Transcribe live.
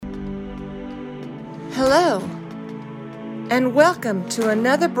Hello, and welcome to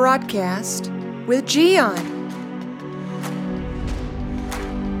another broadcast with Gian.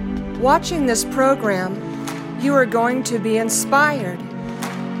 Watching this program, you are going to be inspired,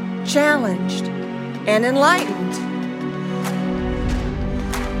 challenged, and enlightened.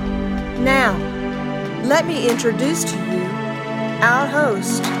 Now, let me introduce to you our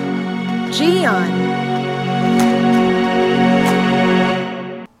host, Gian.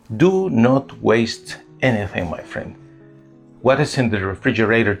 Do not waste anything, my friend. What is in the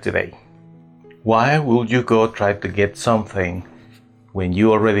refrigerator today? Why would you go try to get something when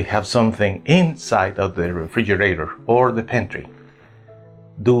you already have something inside of the refrigerator or the pantry?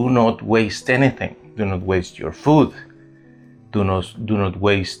 Do not waste anything. Do not waste your food. Do not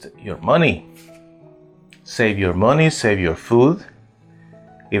waste your money. Save your money, save your food.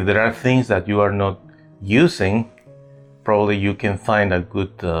 If there are things that you are not using, probably you can find a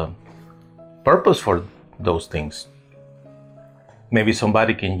good purpose for those things. Maybe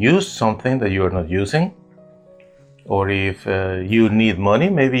somebody can use something that you are not using. Or if you need money,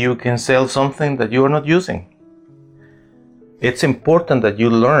 maybe you can sell something that you are not using. It's important that you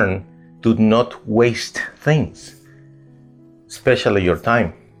learn to not waste things, especially your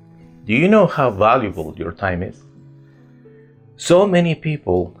time. Do you know how valuable your time is? So many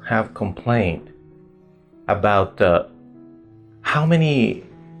people have complained about how many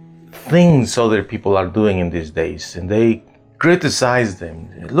things other people are doing in these days, and they criticize them.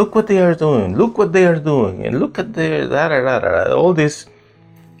 Look what they are doing, look what they are doing, and look at their all this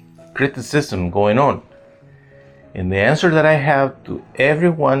criticism going on. And the answer that I have to every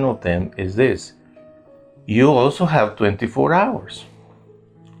one of them is this: you also have 24 hours,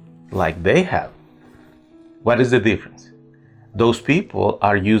 like they have. What is the difference? Those people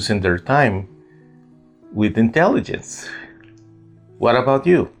are using their time with intelligence. What about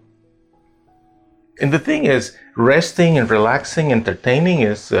you? And the thing is, resting and relaxing, entertaining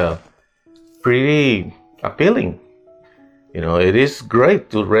is pretty appealing. You know, it is great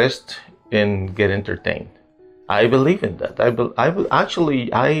to rest and get entertained. I believe in that.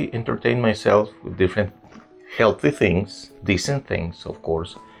 I entertain myself with different healthy things, decent things, of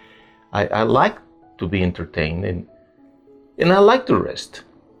course. I like to be entertained and I like to rest.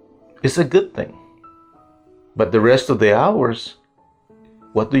 It's a good thing. But the rest of the hours,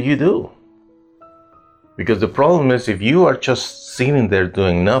 what do you do? Because the problem is, if you are just sitting there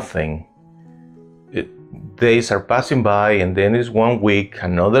doing nothing, days are passing by, and then it's 1 week,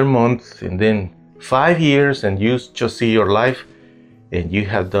 another month, and then 5 years, and you just see your life and you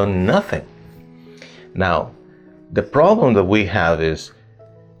have done nothing. Now, the problem that we have is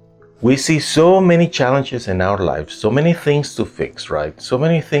we see so many challenges in our lives, so many things to fix, right? So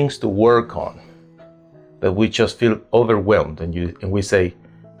many things to work on, that we just feel overwhelmed, and we say,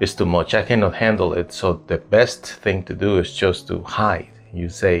 it's too much, I cannot handle it. So the best thing to do is just to hide. You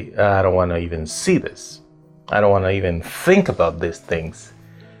say, I don't want to even see this. I don't want to even think about these things.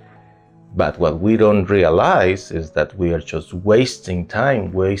 But what we don't realize is that we are just wasting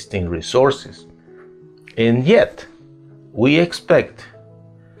time, wasting resources. And yet, we expect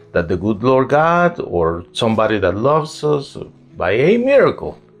that the good Lord God or somebody that loves us, by a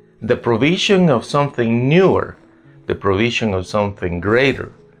miracle, the provision of something newer, the provision of something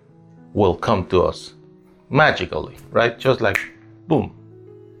greater, will come to us magically, right? Just like boom.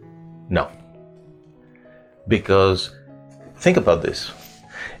 No. Because think about this.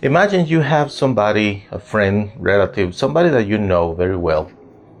 Imagine you have somebody, a friend, relative, somebody that you know very well,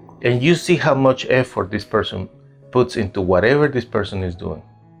 and you see how much effort this person puts into whatever this person is doing.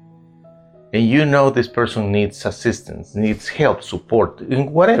 And you know this person needs assistance, needs help, support,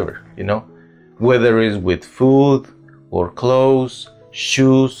 in whatever, you know, whether it's with food or clothes,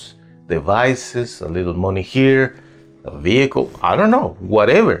 shoes, devices, a little money here, a vehicle, I don't know,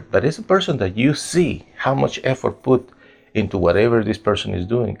 whatever. But it's a person that you see how much effort put into whatever this person is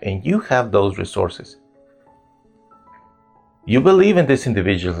doing, and you have those resources. You believe in this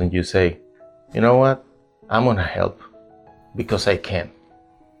individual and you say, you know what, I'm gonna help because I can.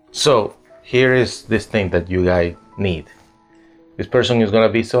 So here is this thing that you guys need. This person is gonna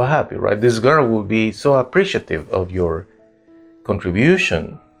be so happy, right? This girl will be so appreciative of your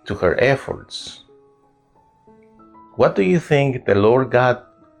contribution to her efforts. What do you think the Lord God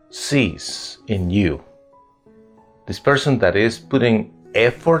sees in you? This person that is putting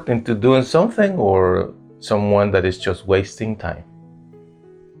effort into doing something, or someone that is just wasting time?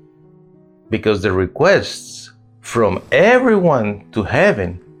 Because the requests from everyone to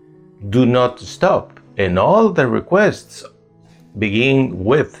heaven do not stop, and all the requests begin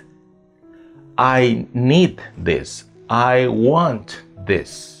with, I need this, I want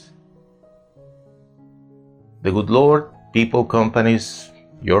this. the good Lord, people, companies,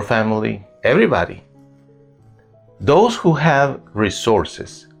 your family, everybody. Those who have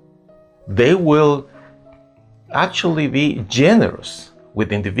resources, they will actually be generous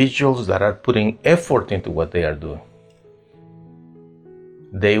with individuals that are putting effort into what they are doing.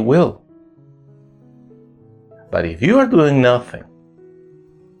 They will. But if you are doing nothing,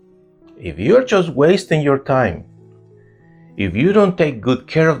 if you are just wasting your time, if you don't take good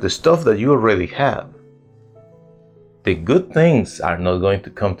care of the stuff that you already have, the good things are not going to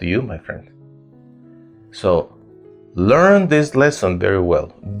come to you, my friend. So learn this lesson very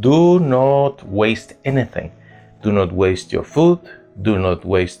well. Do not waste anything. Do not waste your food. Do not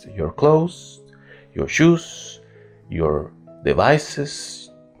waste your clothes, your shoes, your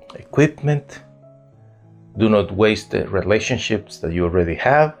devices, equipment. Do not waste the relationships that you already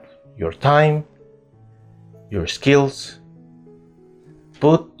have, your time, your skills.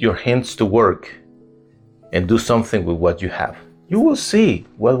 Put your hands to work and do something with what you have. You will see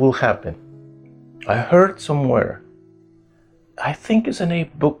what will happen. I heard somewhere, I think it's in a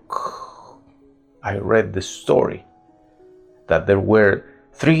book, I read the story, that there were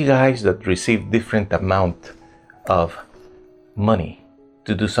 3 guys that received different amount of money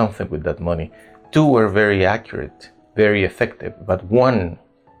to do something with that money. 2 were very accurate, very effective, but one,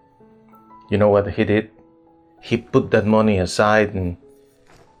 you know what he did? He put that money aside and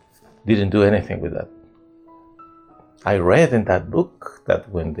didn't do anything with that. I read in that book that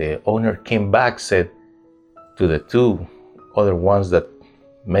when the owner came back, said to the 2 other ones that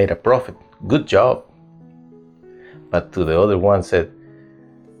made a profit, good job. But to the other one said,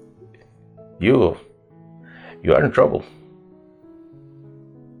 you are in trouble.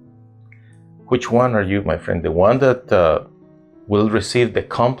 Which one are you, my friend? The one that will receive the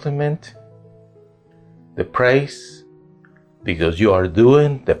compliment, the praise, because you are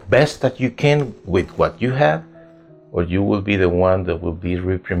doing the best that you can with what you have? Or you will be the one that will be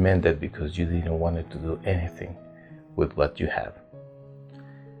reprimanded because you didn't want to do anything with what you have?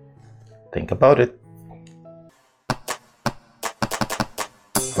 Think about it.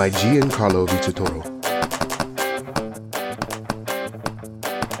 By Giancarlo Vitatoro.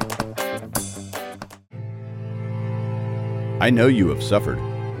 I know you have suffered,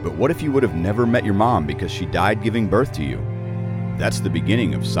 but what if you would have never met your mom because she died giving birth to you? That's the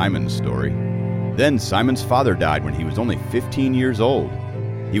beginning of Simon's story. Then Simon's father died when he was only 15 years old.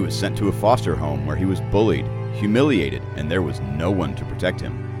 He was sent to a foster home where he was bullied, humiliated, and there was no one to protect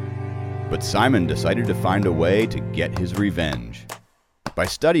him. But Simon decided to find a way to get his revenge by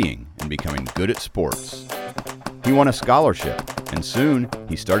studying and becoming good at sports. He won a scholarship, and soon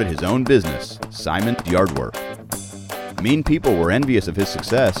he started his own business, Simon's Yard Work. Mean people were envious of his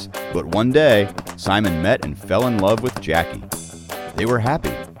success, but one day, Simon met and fell in love with Jackie. They were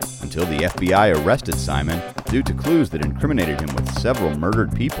happy until the FBI arrested Simon due to clues that incriminated him with several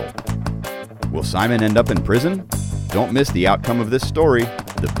murdered people. Will Simon end up in prison? Don't miss the outcome of this story,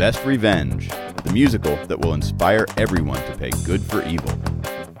 The Best Revenge, the musical that will inspire everyone to pay good for evil.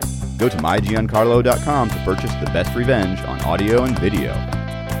 Go to mygiancarlo.com to purchase The Best Revenge on audio and video.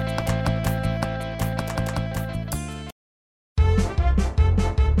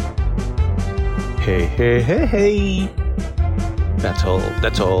 Hey, hey, hey, hey. That's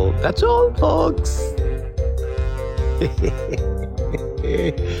all, folks.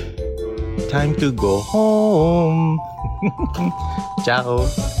 Time to go home. Ciao.